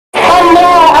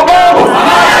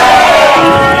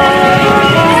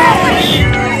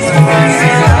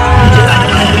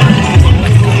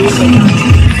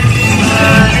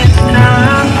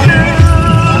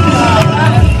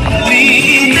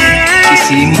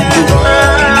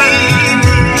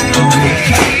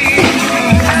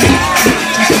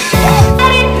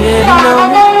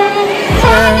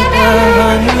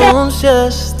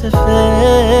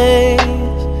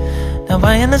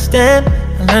I understand,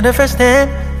 I learned it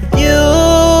firsthand with you.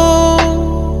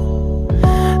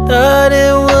 Thought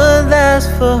it would last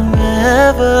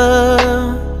forever.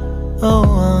 Oh,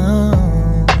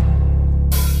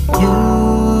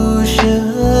 you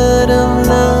should have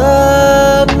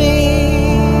loved me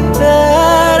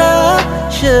better.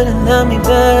 Should have loved me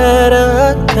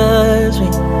better, 'cause we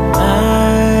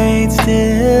might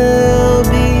still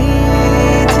be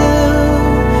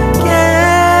together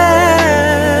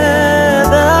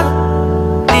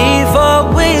before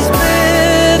we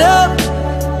split up.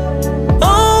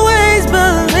 Always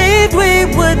believed we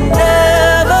would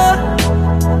never.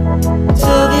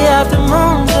 Till the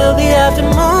afternoon, till the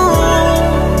afternoon.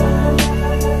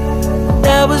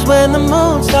 That was when the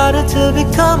moon started to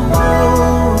become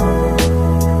moon.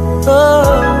 Oh,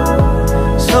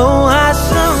 so I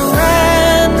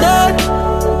surrendered,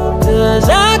 'cause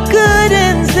I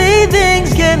couldn't see things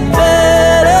getting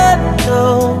better. No,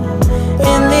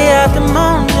 in the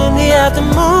afternoon, in the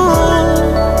afternoon.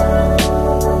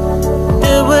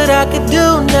 Did what I could do,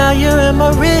 now you're in my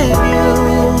review.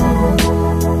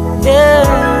 Yeah,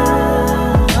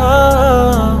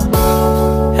 oh.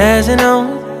 Hasn't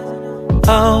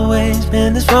always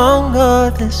been this wrong or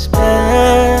this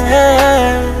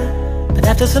bad, but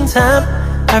after some time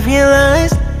I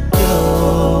realized you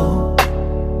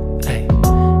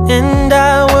and I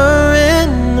were in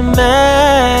the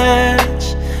match.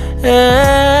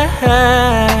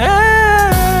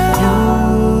 You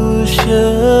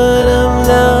should have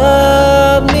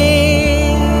loved me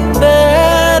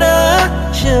better.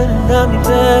 Should have loved me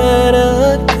better,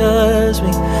 'cause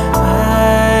we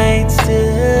might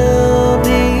still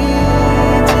be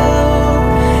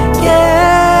together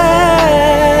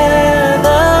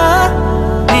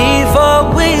before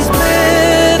we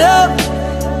split up.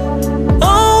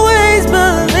 Always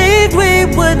believed we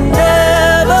would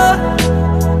never.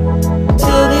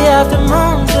 Till the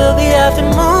afternoon, till the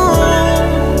afternoon.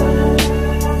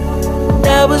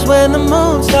 That was when the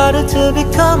moon started to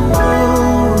become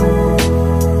moon.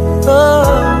 Oh,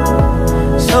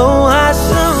 so I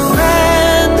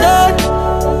surrendered,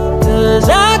 'cause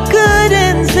I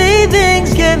couldn't see things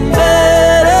getting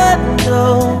better. No,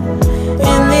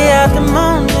 in the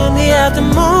afternoon, in the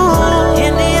afternoon,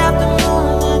 in the afternoon,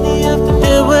 in the afternoon.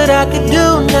 Did what I could do,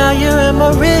 now you're in my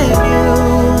review.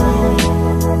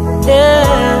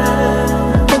 Yeah.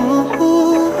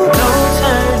 Ooh, no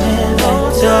turning back.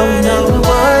 Don't know it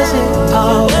wasn't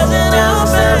all. Now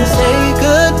it's time to say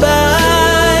goodbye.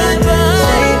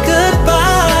 Say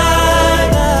goodbye.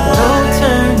 No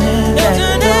turning back.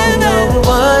 Don't know it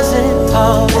wasn't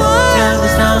all. Now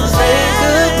it's time to say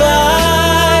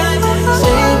goodbye.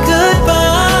 Say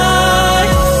goodbye.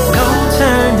 No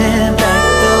turning back.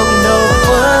 Though we know it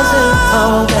wasn't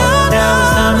all. Now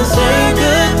it's time to say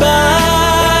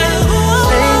goodbye.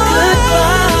 Say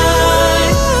goodbye.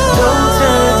 No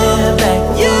turning back.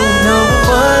 You know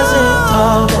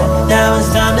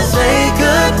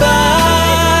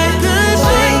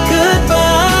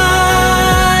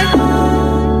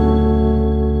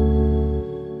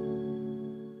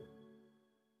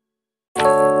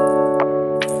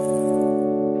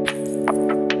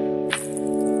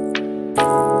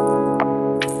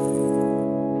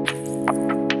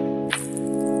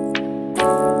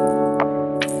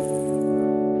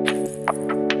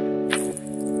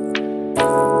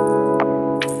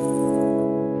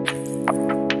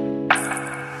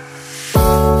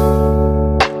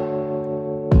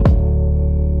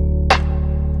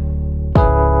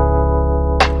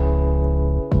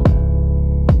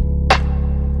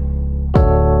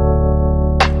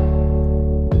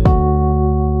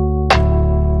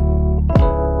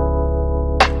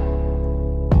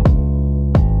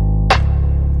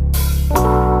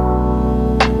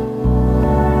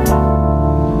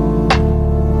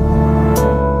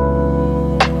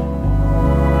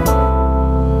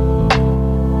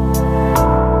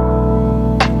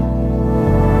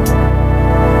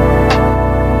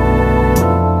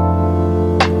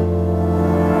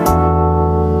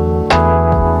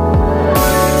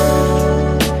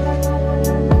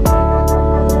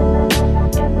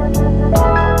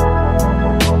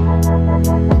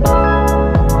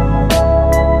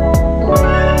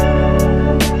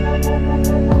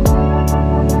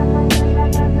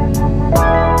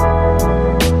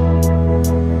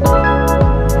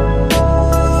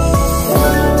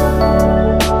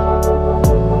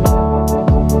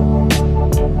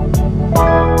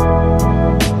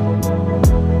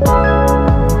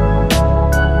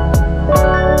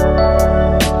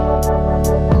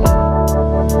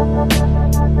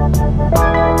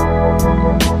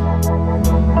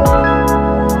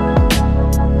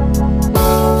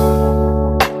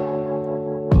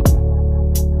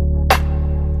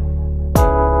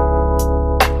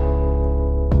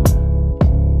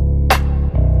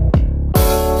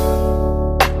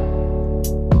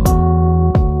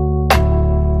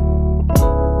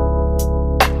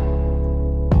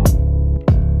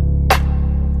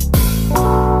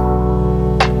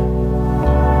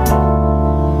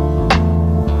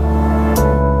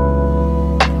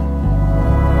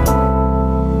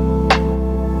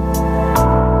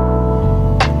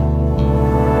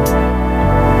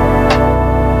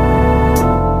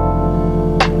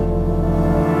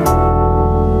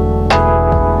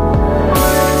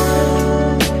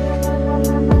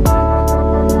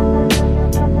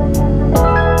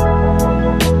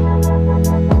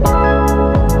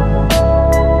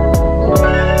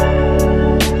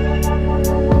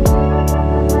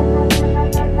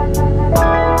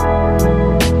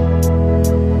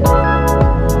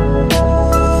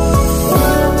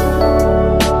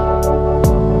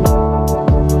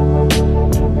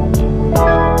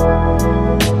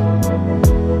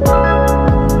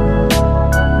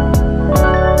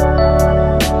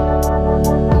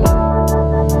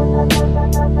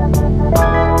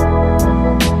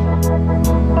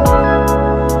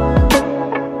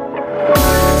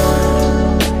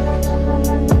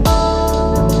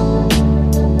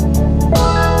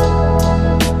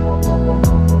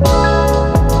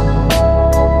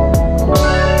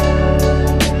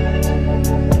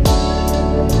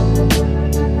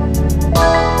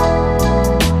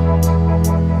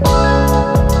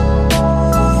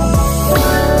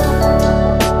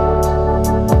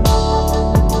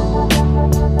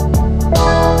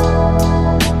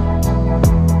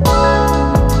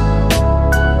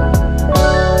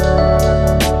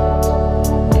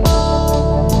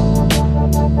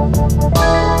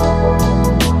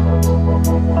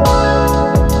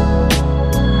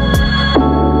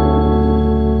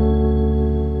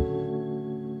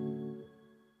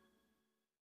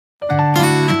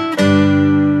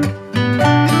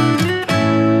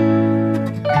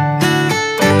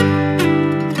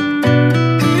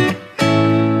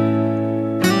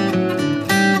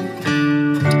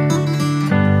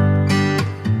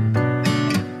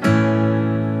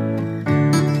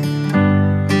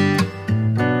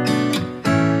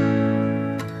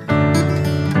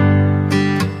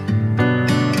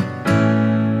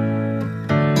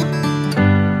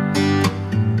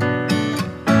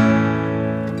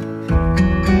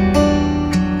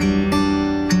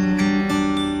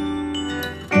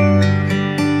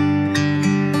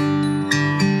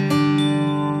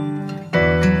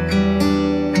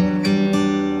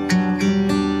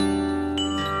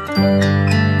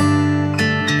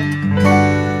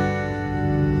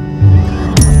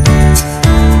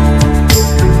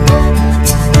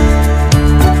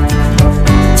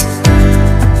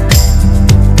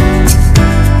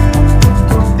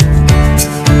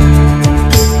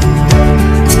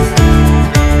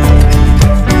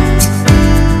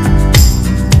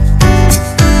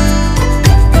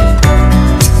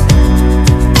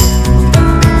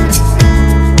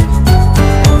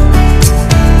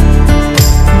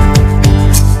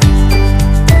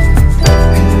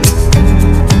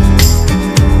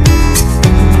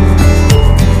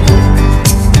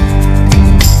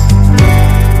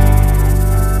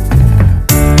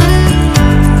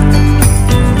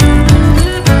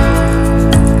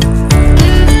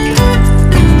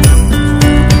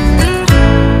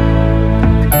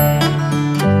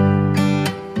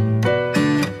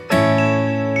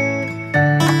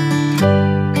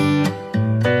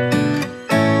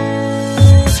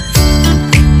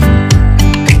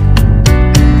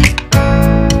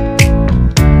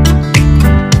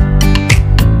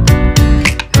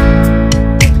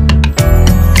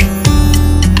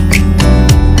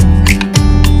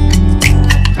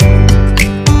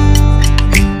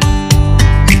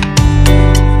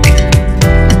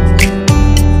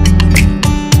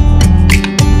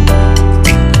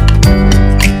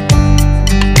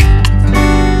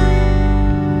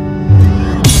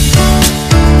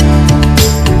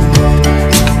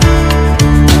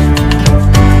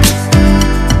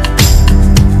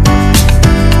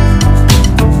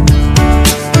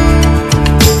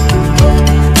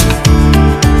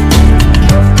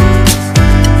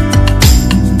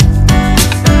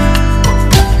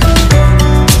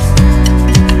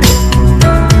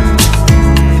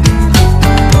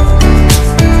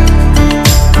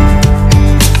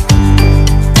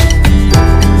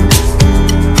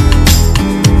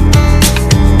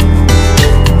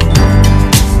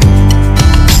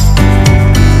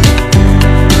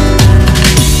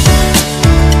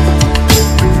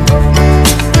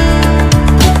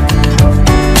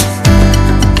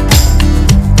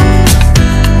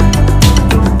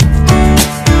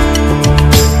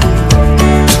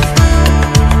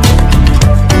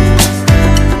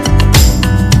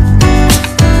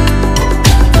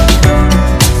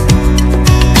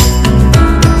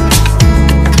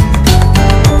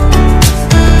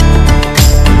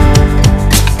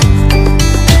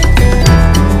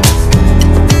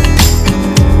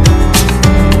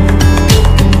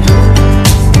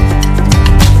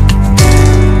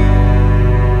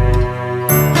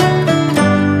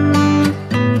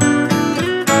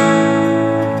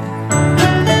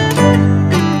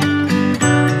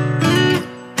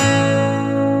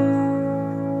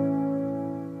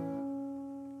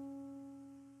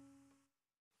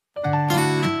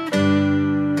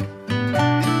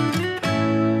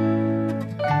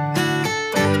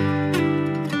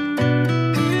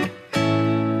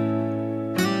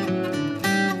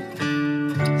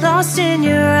lost in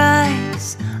your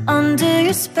eyes, under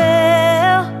your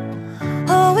spell.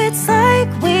 Oh, it's like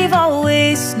we've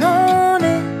always known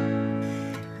it.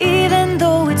 Even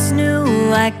though it's new,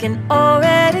 I can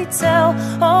already tell.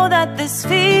 Oh, that this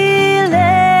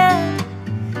feeling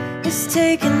is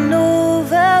taking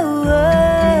over.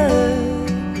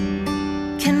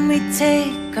 Can we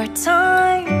take our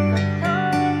time?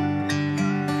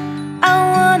 I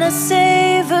wanna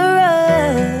savor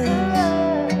us.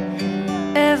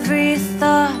 Every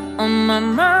thought on my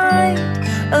mind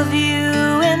of you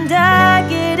and I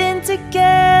getting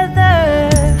together.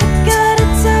 Gotta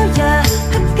tell ya,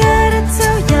 I gotta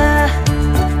tell ya,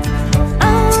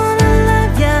 I wanna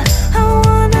love ya, I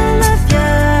wanna love ya.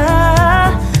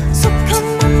 So come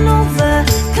on over,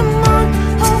 come on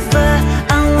over.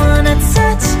 I wanna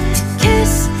touch,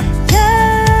 kiss ya.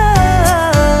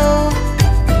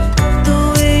 The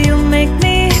way you make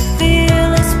me feel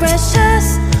is precious.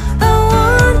 I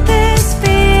want this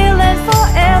feeling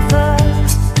forever.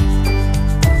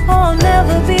 Oh, I'll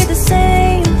never be the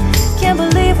same. Can't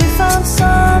believe we found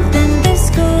something this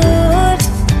good.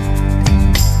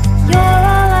 You're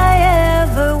all I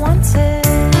ever wanted.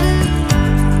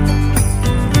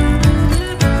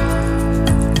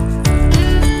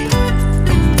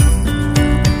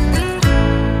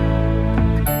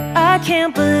 I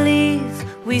can't believe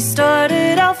we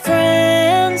started out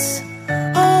friends.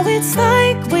 Oh, it's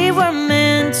like we were